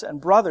parents and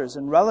brothers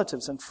and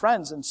relatives and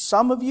friends, and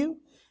some of you,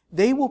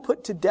 they will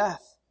put to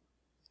death.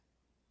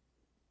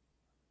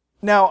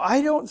 Now,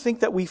 I don't think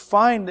that we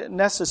find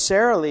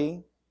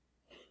necessarily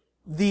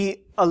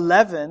the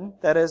 11,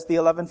 that is, the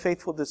 11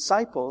 faithful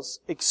disciples,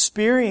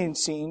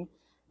 experiencing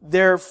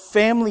their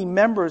family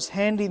members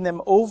handing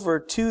them over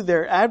to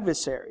their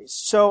adversaries.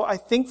 So I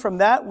think from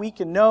that we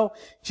can know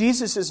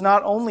Jesus is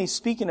not only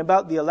speaking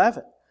about the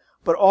 11,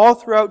 but all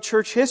throughout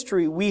church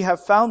history we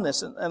have found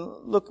this. And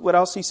look what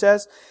else He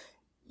says.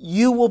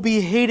 You will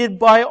be hated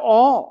by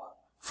all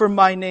for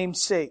my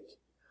name's sake,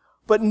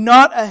 but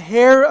not a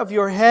hair of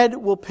your head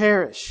will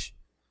perish.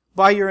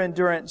 By your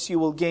endurance you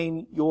will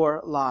gain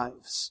your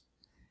lives.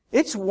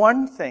 It's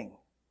one thing,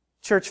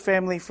 church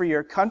family, for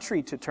your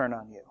country to turn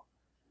on you,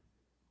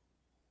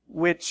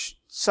 which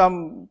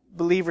some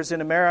believers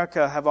in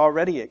America have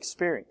already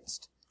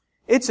experienced.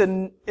 It's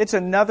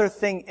another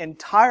thing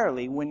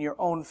entirely when your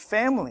own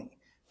family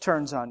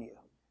turns on you.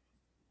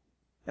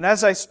 And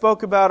as I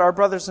spoke about our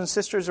brothers and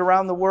sisters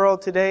around the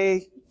world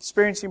today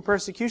experiencing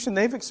persecution,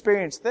 they've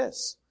experienced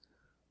this.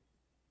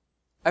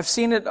 I've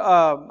seen it,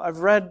 I've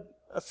read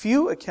a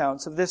few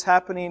accounts of this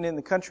happening in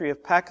the country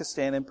of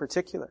Pakistan in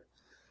particular.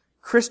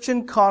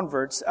 Christian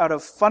converts out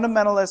of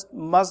fundamentalist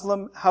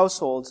Muslim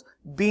households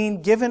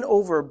being given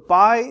over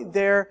by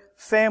their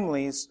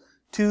families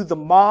to the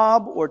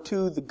mob or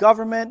to the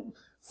government,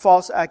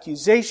 false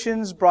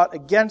accusations brought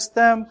against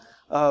them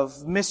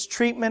of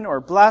mistreatment or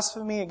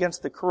blasphemy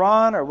against the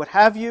Quran or what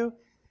have you,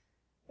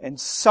 and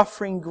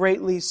suffering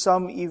greatly,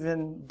 some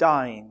even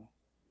dying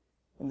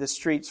in the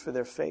streets for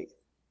their faith,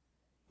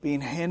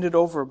 being handed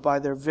over by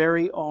their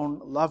very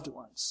own loved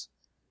ones.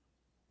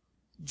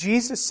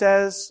 Jesus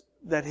says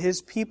that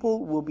His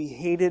people will be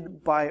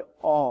hated by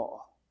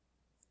all.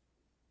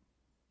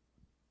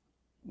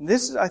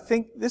 I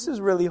think this is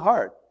really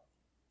hard,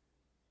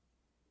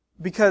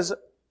 because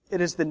it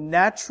is the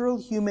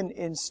natural human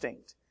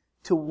instinct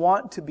to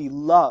want to be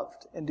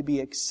loved and to be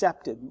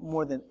accepted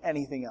more than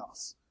anything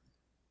else.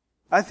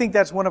 I think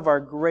that's one of our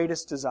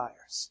greatest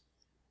desires,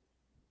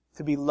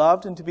 to be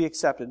loved and to be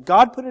accepted.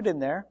 God put it in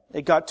there.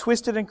 It got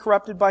twisted and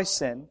corrupted by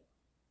sin,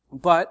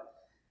 but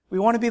we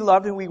want to be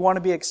loved and we want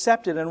to be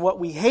accepted, and what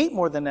we hate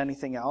more than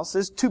anything else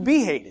is to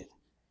be hated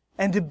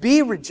and to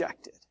be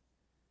rejected.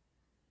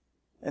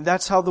 And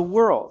that's how the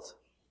world,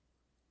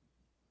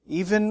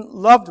 even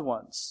loved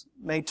ones,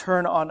 may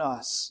turn on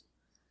us.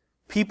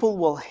 People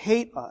will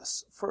hate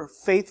us for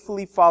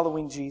faithfully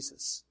following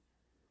Jesus.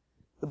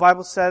 The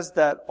Bible says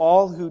that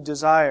all who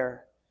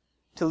desire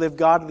to live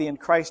godly in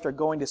Christ are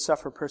going to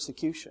suffer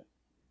persecution.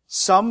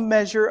 Some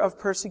measure of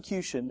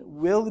persecution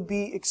will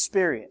be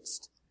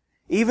experienced.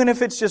 Even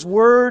if it's just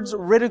words,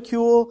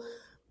 ridicule,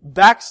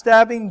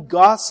 backstabbing,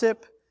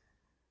 gossip,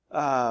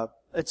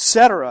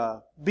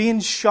 etc., being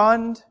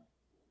shunned,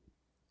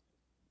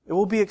 it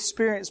will be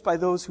experienced by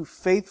those who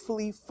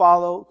faithfully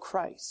follow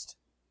Christ.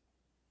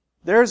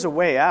 There's a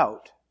way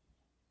out.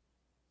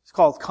 It's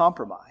called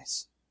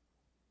compromise.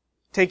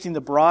 Taking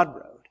the broad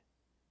road,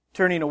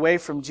 turning away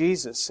from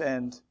Jesus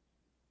and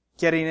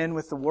getting in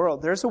with the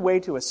world. There's a way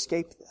to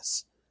escape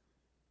this.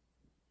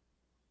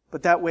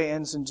 But that way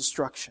ends in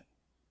destruction.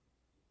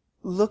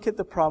 Look at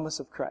the promise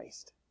of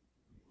Christ.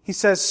 He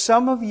says,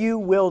 some of you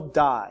will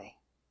die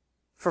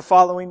for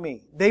following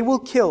me. They will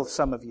kill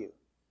some of you.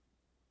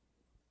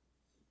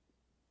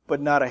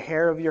 But not a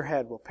hair of your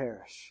head will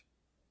perish.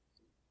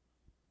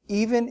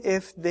 Even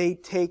if they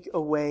take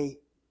away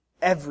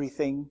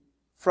everything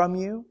from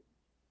you,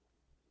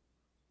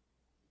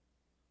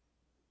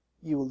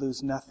 you will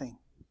lose nothing.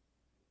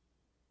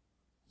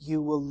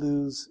 You will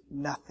lose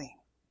nothing.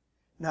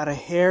 Not a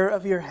hair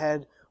of your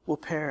head will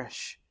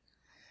perish.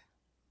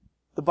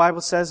 The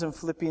Bible says in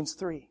Philippians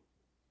 3,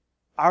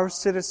 our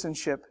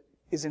citizenship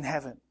is in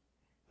heaven,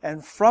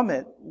 and from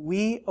it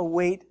we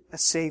await a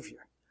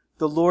Savior,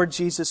 the Lord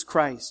Jesus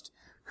Christ,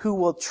 who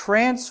will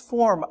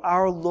transform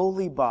our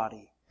lowly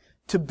body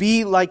to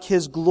be like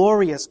His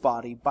glorious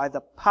body by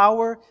the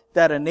power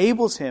that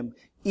enables Him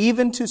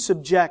even to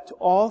subject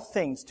all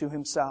things to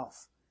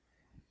Himself.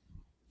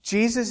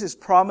 Jesus is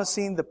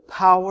promising the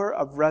power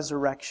of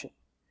resurrection.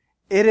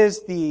 It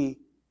is the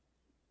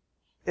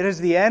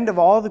end of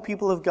all the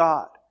people of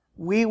God.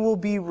 We will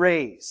be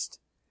raised.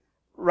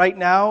 Right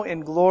now in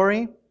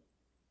glory,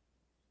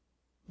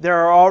 there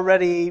are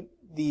already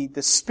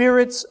the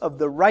spirits of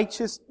the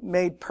righteous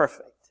made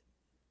perfect.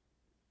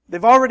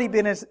 They've already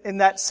been, in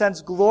that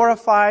sense,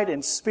 glorified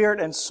in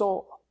spirit and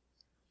soul.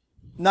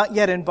 Not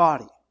yet in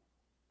body.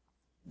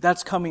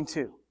 That's coming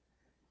too.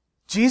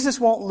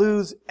 Jesus won't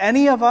lose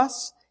any of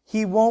us.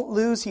 He won't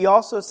lose, He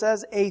also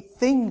says, a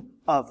thing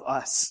of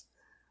us.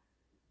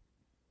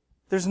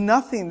 There's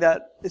nothing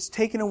that is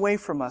taken away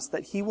from us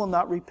that He will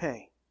not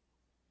repay.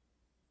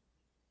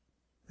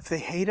 If they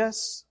hate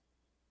us,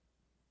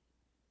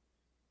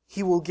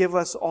 He will give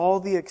us all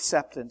the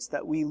acceptance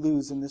that we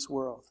lose in this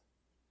world.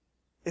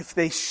 If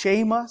they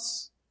shame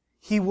us,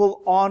 He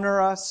will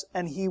honor us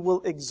and He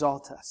will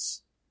exalt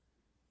us.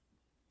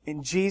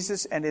 In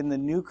Jesus and in the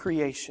new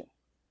creation,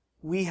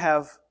 we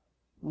have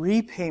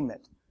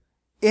repayment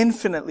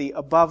infinitely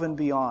above and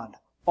beyond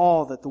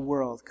all that the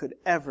world could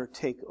ever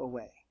take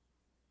away.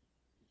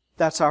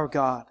 That's our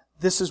God.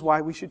 This is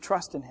why we should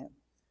trust in Him.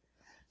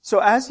 So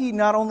as He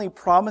not only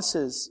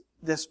promises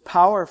this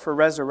power for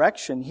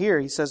resurrection here,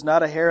 He says,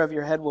 not a hair of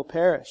your head will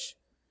perish.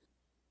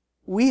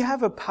 We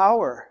have a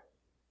power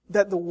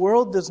that the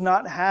world does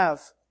not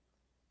have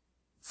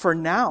for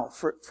now,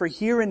 for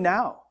here and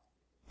now,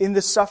 in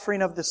the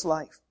suffering of this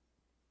life.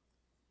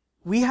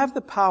 We have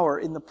the power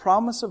in the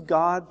promise of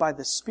God by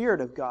the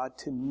Spirit of God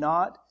to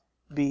not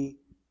be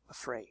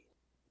afraid.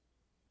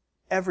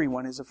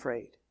 Everyone is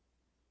afraid.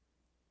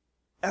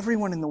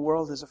 Everyone in the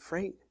world is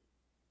afraid.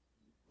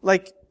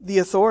 Like the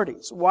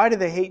authorities. Why do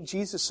they hate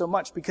Jesus so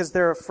much? Because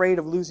they're afraid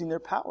of losing their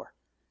power.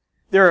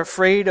 They're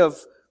afraid of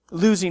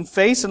losing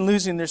face and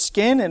losing their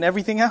skin and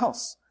everything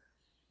else.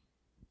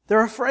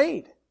 They're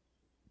afraid.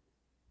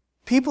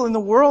 People in the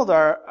world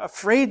are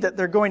afraid that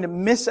they're going to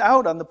miss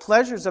out on the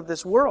pleasures of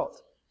this world.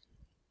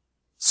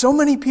 So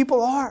many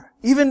people are,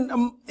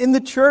 even in the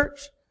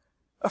church,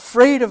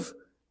 afraid of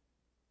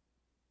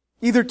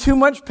either too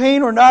much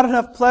pain or not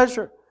enough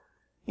pleasure.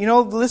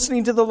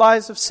 Listening to the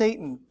lies of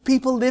Satan.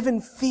 People live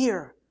in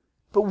fear.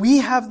 But we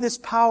have this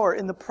power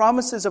in the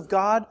promises of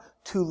God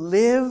to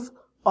live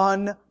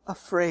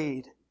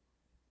unafraid.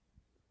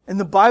 And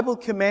the Bible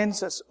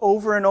commands us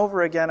over and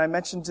over again. I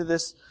mentioned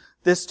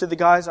this to the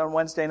guys on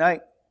Wednesday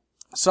night.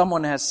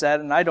 Someone has said,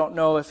 and I don't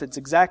know if it's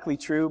exactly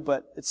true,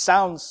 but it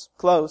sounds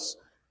close,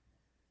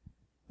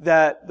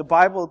 that the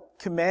Bible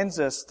commands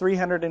us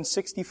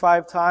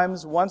 365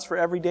 times, once for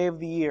every day of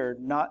the year,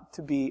 not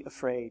to be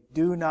afraid.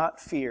 Do not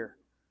fear.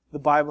 The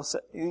Bible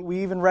said,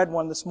 we even read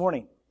one this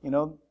morning.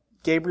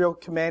 Gabriel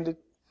commanded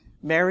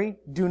Mary,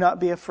 do not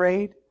be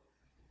afraid.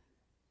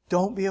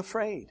 Don't be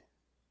afraid.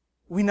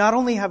 We not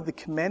only have the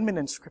commandment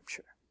in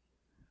Scripture,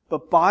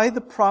 but by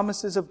the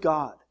promises of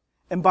God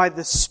and by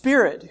the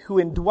Spirit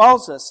who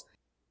indwells us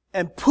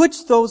and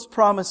puts those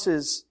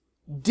promises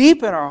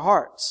deep in our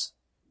hearts,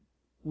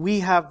 we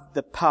have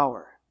the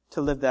power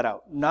to live that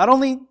out. Not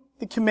only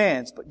the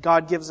commands, but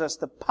God gives us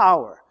the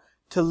power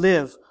to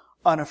live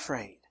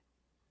unafraid.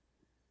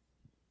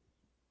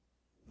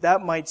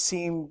 That might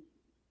seem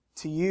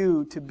to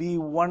you to be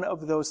one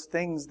of those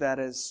things that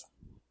is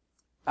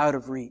out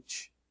of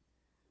reach.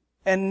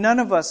 And none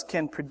of us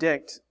can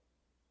predict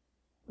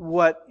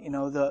what,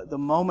 the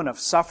moment of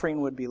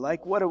suffering would be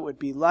like, what it would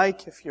be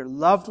like if your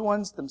loved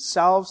ones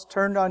themselves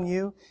turned on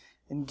you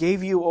and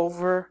gave you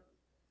over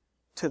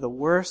to the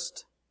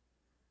worst.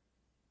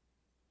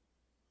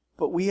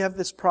 But we have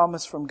this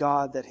promise from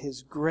God that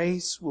His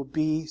grace will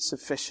be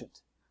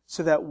sufficient,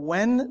 so that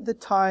when the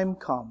time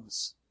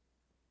comes,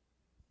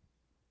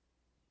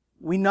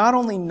 we not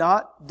only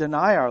not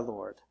deny our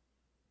Lord,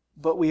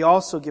 but we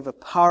also give a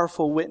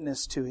powerful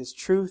witness to His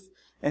truth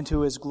and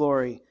to His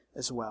glory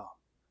as well.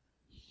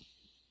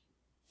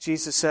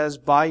 Jesus says,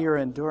 by your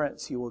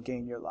endurance you will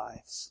gain your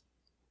lives.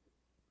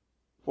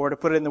 Or to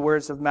put it in the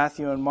words of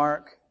Matthew and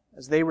Mark,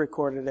 as they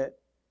recorded it,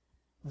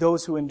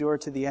 those who endure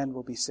to the end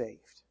will be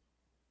saved.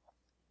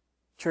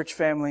 Church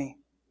family,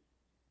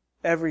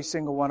 every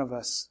single one of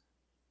us,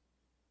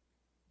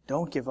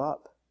 don't give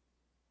up.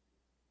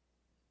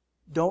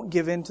 Don't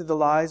give in to the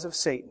lies of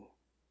Satan,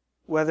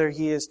 whether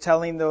he is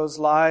telling those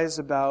lies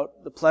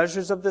about the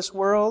pleasures of this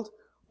world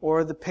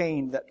or the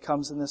pain that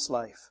comes in this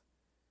life.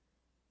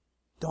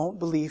 Don't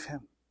believe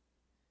him.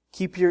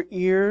 Keep your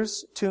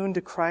ears tuned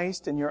to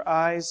Christ and your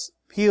eyes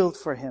peeled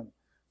for Him,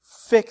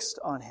 fixed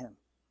on Him.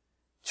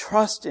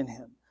 Trust in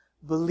Him.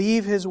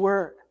 Believe His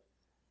word.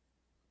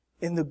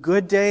 In the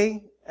good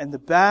day and the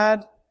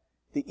bad,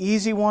 the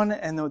easy one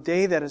and the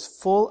day that is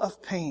full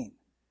of pain,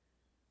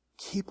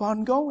 keep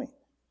on going.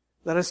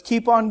 Let us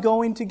keep on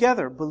going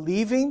together,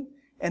 believing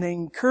and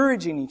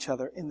encouraging each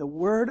other in the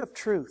word of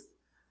truth.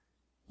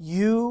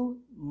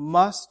 You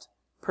must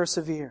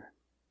persevere.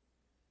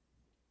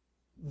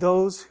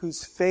 those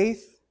whose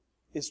faith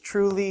is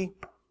truly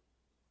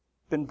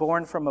been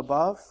born from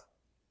above,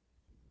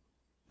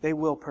 they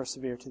will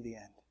persevere to the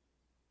end.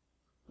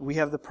 We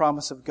have the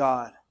promise of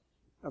God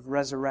of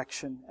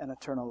resurrection and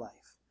eternal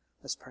life.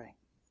 Let's pray.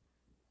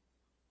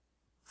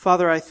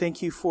 Father, I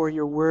thank you for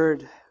your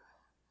word.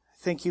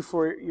 Thank you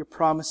for your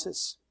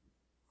promises.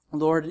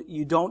 Lord,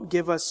 you don't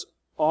give us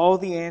all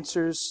the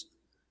answers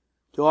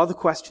to all the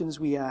questions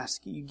we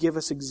ask. You give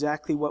us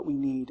exactly what we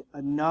need,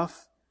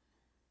 enough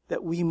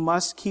that we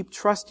must keep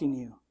trusting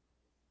you.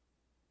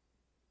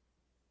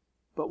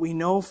 But we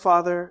know,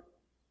 Father,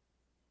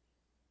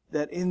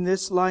 that in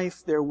this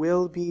life there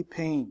will be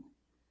pain.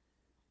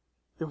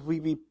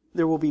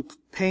 There will be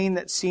pain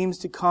that seems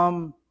to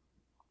come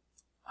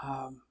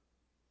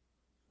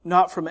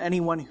not from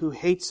anyone who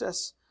hates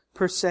us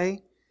per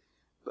se,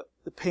 but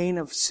the pain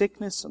of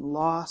sickness and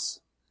loss,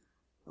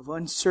 of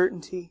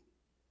uncertainty,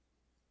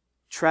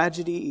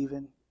 tragedy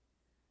even.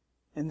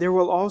 And there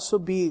will also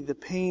be the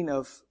pain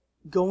of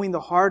going the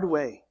hard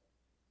way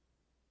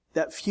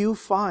that few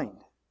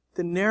find,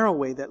 the narrow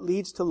way that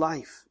leads to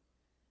life.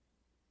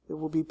 There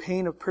will be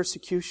pain of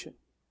persecution.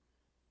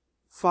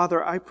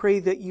 Father, I pray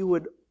that you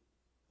would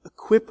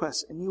equip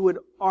us and you would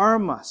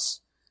arm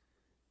us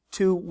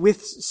to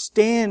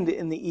withstand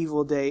in the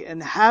evil day,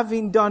 and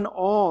having done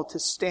all to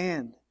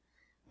stand,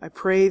 I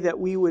pray that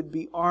we would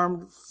be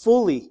armed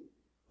fully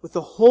with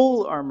the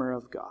whole armor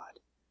of God.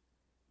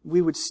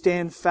 We would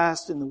stand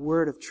fast in the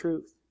word of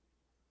truth.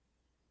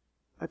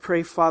 I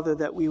pray, Father,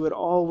 that we would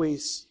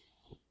always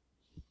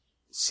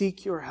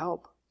seek your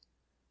help.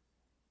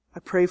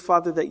 I pray,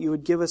 Father, that you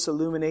would give us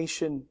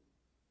illumination,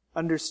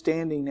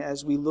 understanding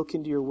as we look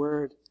into your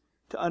word,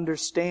 to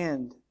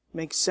understand,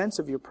 make sense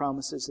of your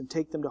promises and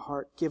take them to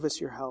heart. Give us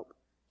your help.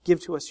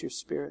 Give to us your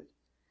Spirit.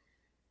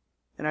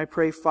 And I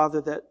pray,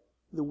 Father, that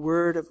the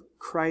word of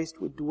Christ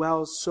would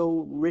dwell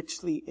so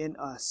richly in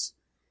us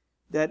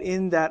that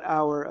in that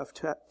hour of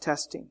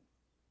testing,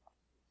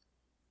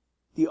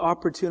 the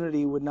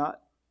opportunity would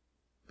not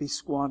be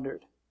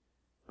squandered.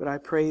 But I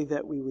pray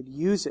that we would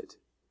use it,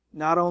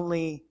 not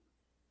only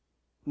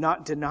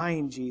not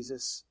denying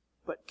Jesus,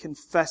 but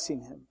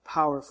confessing Him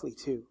powerfully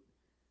too.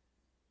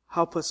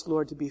 Help us,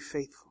 Lord, to be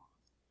faithful.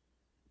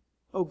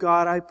 Oh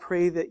God, I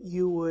pray that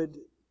you would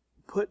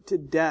put to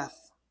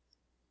death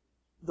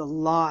the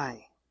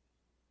lie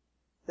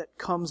that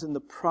comes in the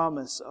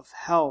promise of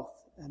health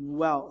and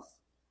wealth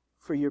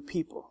for your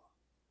people.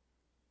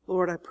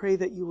 Lord, I pray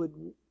that you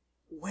would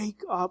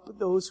wake up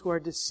those who are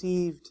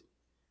deceived.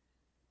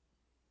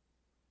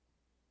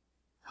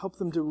 Help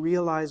them to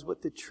realize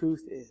what the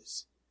truth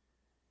is.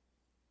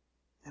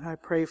 And I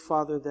pray,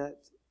 Father, that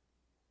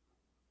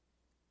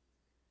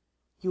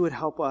you would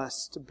help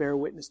us to bear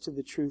witness to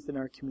the truth in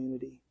our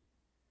community.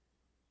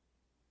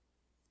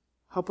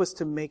 Help us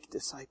to make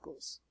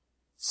disciples,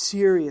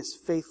 serious,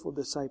 faithful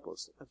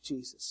disciples of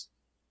Jesus.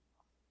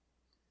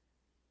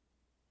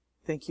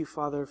 Thank you,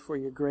 Father, for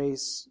your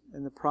grace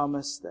and the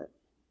promise that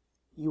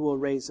you will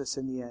raise us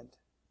in the end.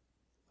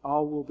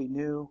 All will be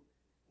new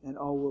and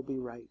all will be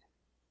right.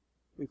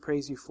 We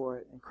praise you for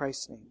it. In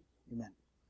Christ's name, amen.